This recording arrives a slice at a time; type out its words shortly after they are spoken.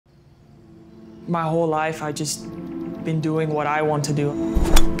My whole life, I just been doing what I want to do.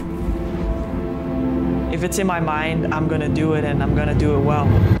 If it's in my mind, I'm gonna do it and I'm gonna do it well.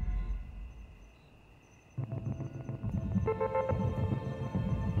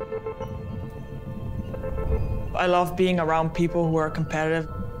 I love being around people who are competitive.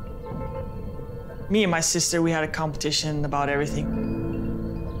 Me and my sister, we had a competition about everything.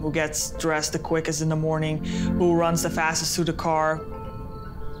 Who gets dressed the quickest in the morning, who runs the fastest to the car.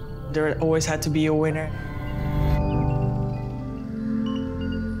 There always had to be a winner.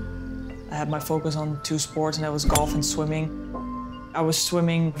 I had my focus on 2 sports, and that was golf and swimming. I was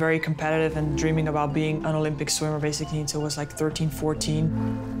swimming very competitive and dreaming about being an Olympic swimmer basically until I was like 13,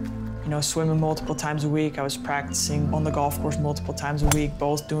 14. You know, swimming multiple times a week. I was practicing on the golf course multiple times a week,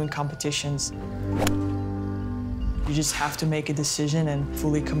 both doing competitions. You just have to make a decision and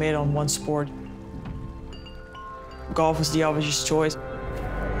fully commit on one sport. Golf was the obvious choice.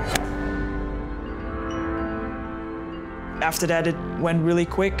 After that, it went really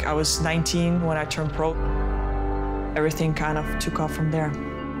quick. I was 19 when I turned pro. Everything kind of took off from there.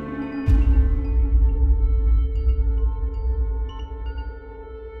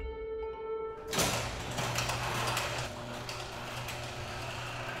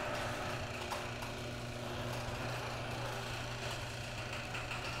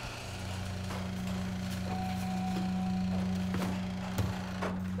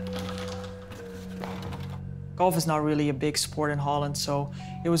 Golf is not really a big sport in Holland, so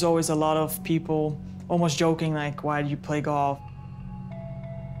it was always a lot of people almost joking like, why do you play golf?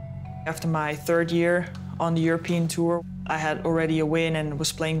 After my 3rd year on the European tour, I had already a win and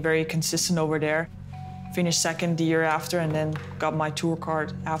was playing very consistent over there. Finished 2nd the year after and then got my tour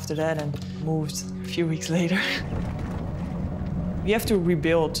card after that and moved a few weeks later. You have to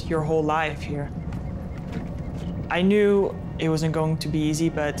rebuild your whole life here. I knew it wasn't going to be easy,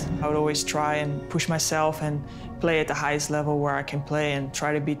 but I would always try and push myself and play at the highest level where I can play and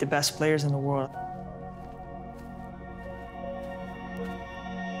try to beat the best players in the world.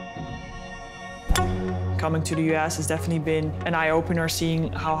 Coming to the US has definitely been an eye-opener,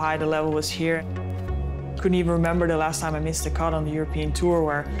 seeing how high the level was here. Couldn't even remember the last time I missed a cut on the European tour,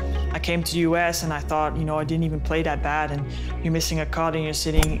 where I came to the US and I thought, you know, I didn't even play that bad, and you're missing a cut and you're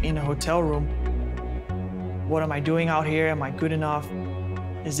sitting in a hotel room. What am I doing out here? Am I good enough?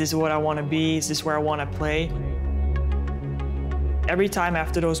 Is this what I want to be? Is this where I want to play? Every time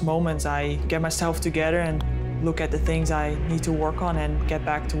after those moments, I get myself together and look at the things I need to work on and get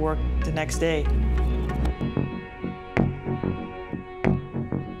back to work the next day.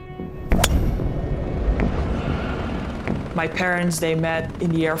 My parents, they met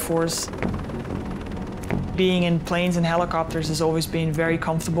in the Air Force. Being in planes and helicopters has always been very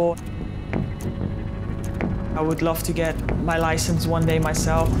comfortable. I would love to get my license one day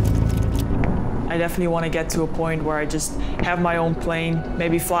myself. I definitely want to get to a point where I just have my own plane,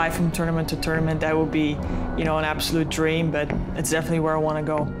 maybe fly from tournament to tournament. That would be, you know, an absolute dream, but it's definitely where I want to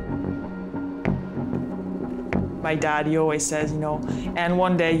go. My dad, he always says, you know, and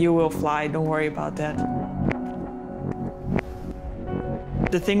one day you will fly, don't worry about that.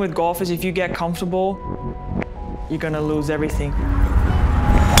 The thing with golf is if you get comfortable, you're gonna lose everything.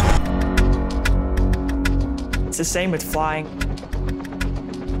 It's the same with flying.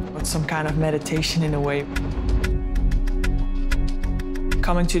 It's some kind of meditation in a way.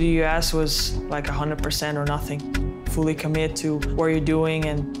 Coming to the US was like 100% or nothing. Fully commit to what you're doing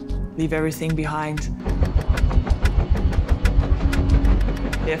and leave everything behind.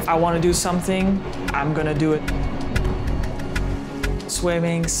 If I want to do something, I'm gonna do it.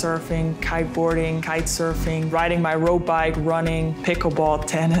 Swimming, surfing, kiteboarding, kite surfing, riding my road bike, running, pickleball,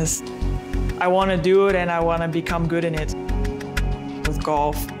 tennis. I want to do it and I want to become good in it. With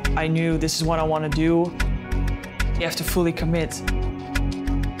golf, I knew this is what I want to do. You have to fully commit.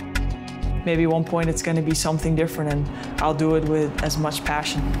 Maybe at one point it's going to be something different and I'll do it with as much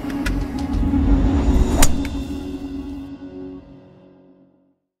passion.